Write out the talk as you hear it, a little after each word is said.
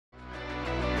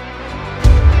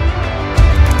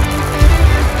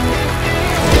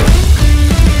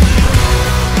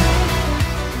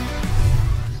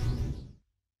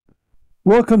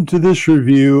Welcome to this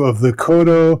review of the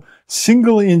Kodo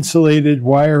single insulated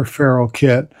wire ferrule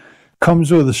kit.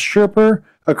 Comes with a stripper,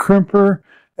 a crimper,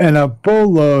 and a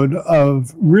boatload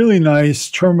of really nice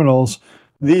terminals.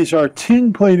 These are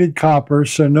tin plated copper,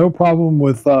 so no problem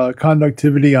with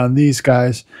conductivity on these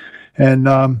guys. And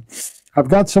I've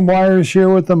got some wires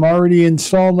here with them already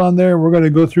installed on there. We're going to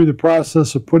go through the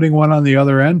process of putting one on the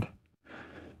other end.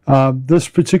 This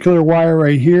particular wire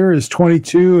right here is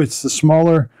 22. It's the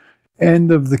smaller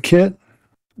end of the kit,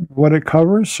 what it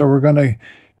covers. So we're going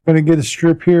to get a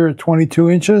strip here at 22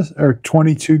 inches or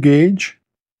 22 gauge.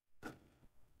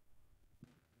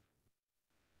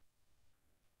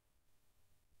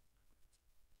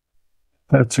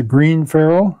 That's a green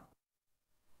ferrule.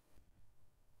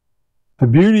 The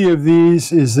beauty of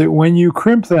these is that when you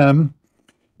crimp them,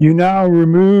 you now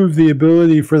remove the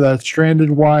ability for that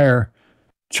stranded wire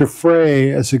to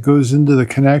fray as it goes into the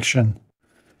connection.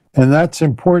 And that's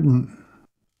important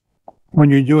when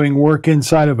you're doing work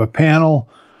inside of a panel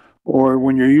or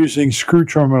when you're using screw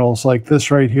terminals like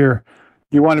this right here.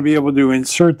 You want to be able to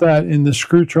insert that in the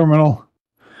screw terminal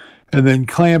and then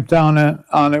clamp down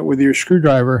on it with your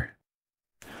screwdriver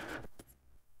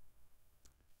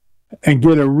and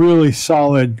get a really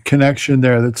solid connection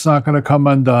there that's not going to come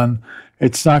undone.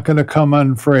 It's not going to come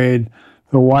unfrayed.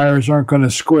 The wires aren't going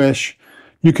to squish.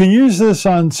 You can use this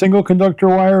on single conductor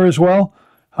wire as well.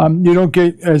 You don't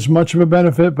get as much of a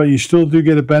benefit, but you still do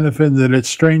get a benefit that it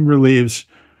strain relieves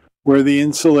where the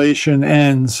insulation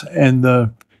ends and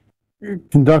the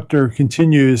conductor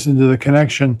continues into the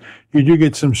connection. You do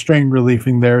get some strain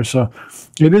relieving there, so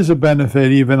it is a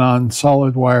benefit even on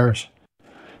solid wires.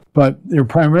 But they're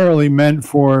primarily meant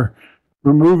for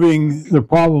removing the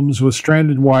problems with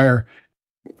stranded wire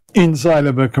inside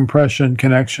of a compression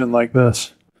connection like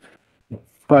this.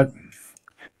 But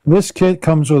this kit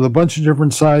comes with a bunch of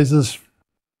different sizes.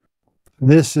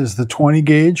 This is the 20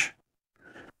 gauge.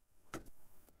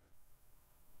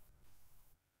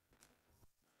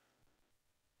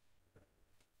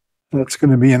 That's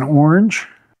going to be an orange.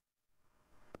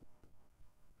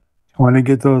 I want to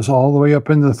get those all the way up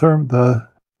in the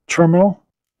terminal.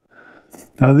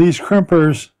 Now these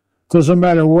crimpers, doesn't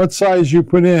matter what size you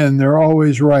put in, they're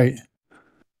always right.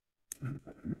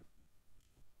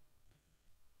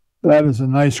 That is a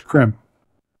nice crimp.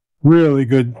 Really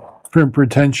good crimp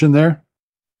retention there.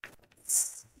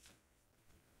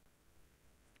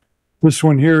 This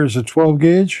one here is a 12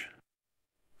 gauge.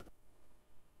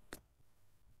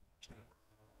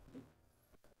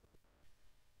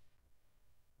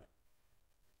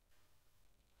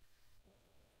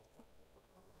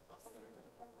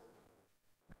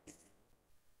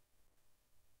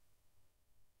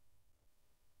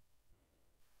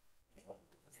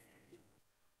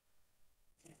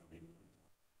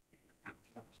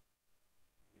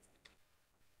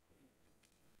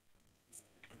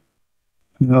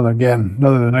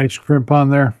 Another nice crimp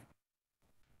on there.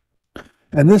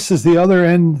 And this is the other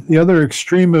end, the other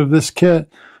extreme of this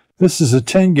kit. This is a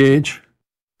 10 gauge.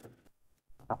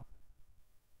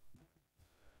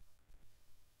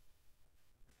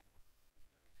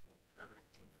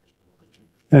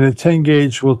 And a 10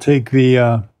 gauge will take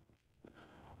the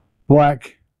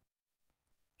black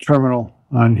terminal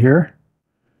on here.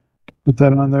 Put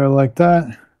that on there like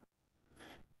that.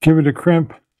 Give it a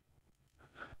crimp.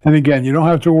 And again, you don't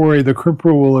have to worry. The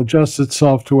crimper will adjust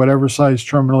itself to whatever size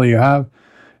terminal you have.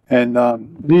 And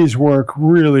these work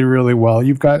really, really well.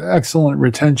 You've got excellent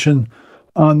retention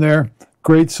on there.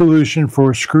 Great solution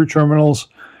for screw terminals.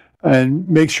 And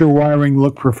makes your wiring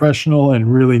look professional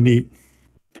and really neat.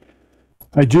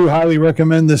 I do highly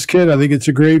recommend this kit. I think it's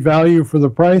a great value for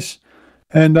the price.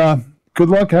 And good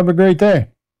luck. Have a great day.